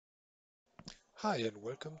Hi and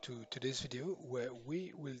welcome to today's video where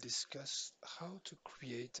we will discuss how to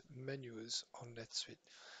create menus on NetSuite.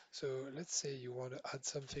 So let's say you want to add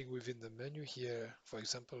something within the menu here. For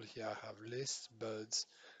example, here I have lists, buds,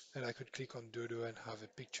 and I could click on Dodo and have a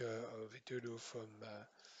picture of a Dodo from,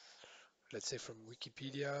 let's say from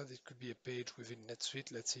Wikipedia. This could be a page within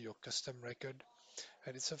NetSuite, let's say your custom record,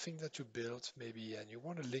 and it's something that you built maybe and you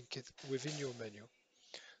want to link it within your menu.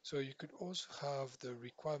 So you could also have the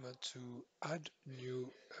requirement to add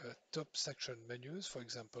new top section menus. For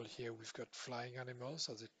example, here we've got flying animals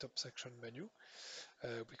as a top section menu.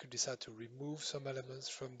 We could decide to remove some elements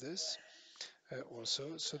from this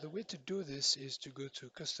also. So the way to do this is to go to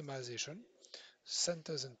customization,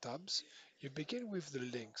 centers and tabs. You begin with the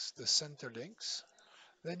links, the center links.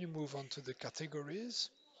 Then you move on to the categories.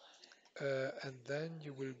 And then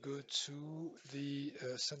you will go to the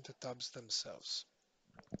center tabs themselves.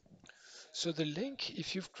 So the link,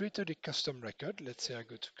 if you've created a custom record, let's say I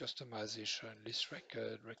go to customization, list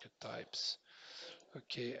record, record types.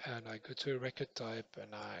 Okay, and I go to a record type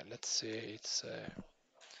and let's say it's,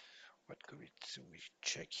 what could we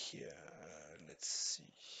check here? Let's see.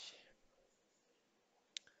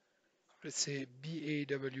 Let's say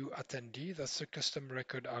BAW attendee, that's the custom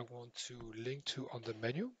record I want to link to on the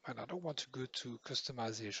menu, and I don't want to go to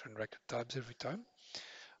customization record types every time.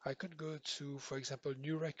 I could go to, for example,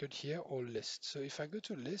 new record here or list. So if I go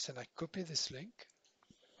to list and I copy this link,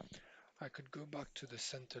 I could go back to the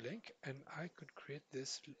center link and I could create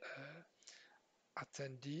this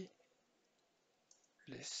attendee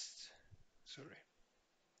list. Sorry.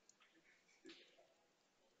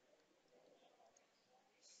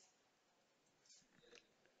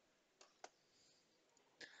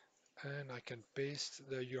 And I can paste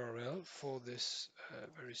the URL for this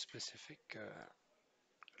very specific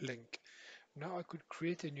link. Now I could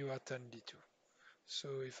create a new attendee too.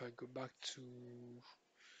 So if I go back to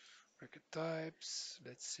record types,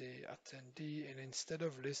 let's say attendee, and instead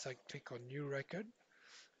of list, I click on new record.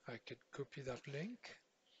 I could copy that link.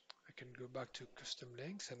 I can go back to custom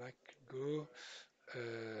links and I could go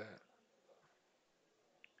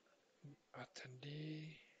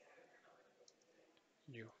attendee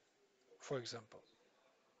new, for example.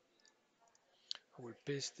 I will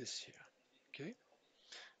paste this here. Okay.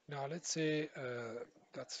 Now let's say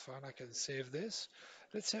that's fine. I can save this.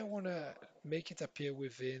 Let's say I want to make it appear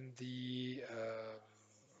within the,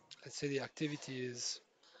 let's say the activities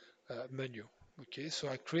menu. Okay. So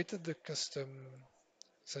I created the custom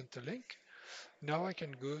center link. Now I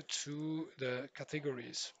can go to the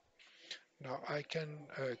categories. Now I can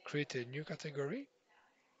create a new category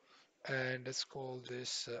and let's call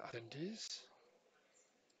this attendees.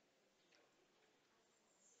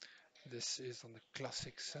 This is on the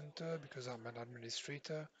classic center because I'm an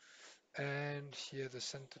administrator. And here the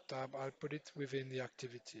center tab, I'll put it within the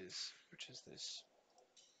activities, which is this.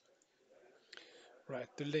 Right,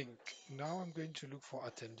 the link. Now I'm going to look for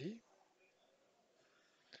attendee.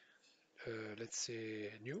 Let's say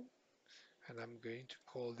new, and I'm going to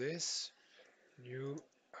call this new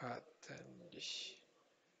attendee.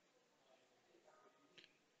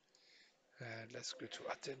 And let's go to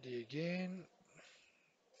attendee again,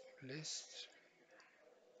 list.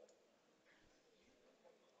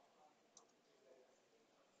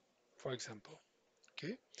 For example.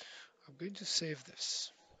 Okay, I'm going to save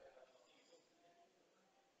this.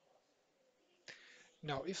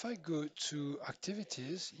 Now, if I go to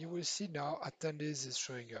activities, you will see now attendees is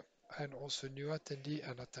showing up and also new attendee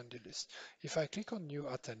and attendee list. If I click on new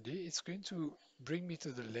attendee, it's going to bring me to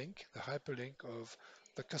the link, the hyperlink of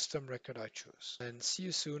the custom record I chose. And see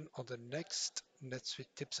you soon on the next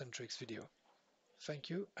NetSuite tips and tricks video. Thank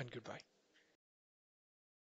you and goodbye.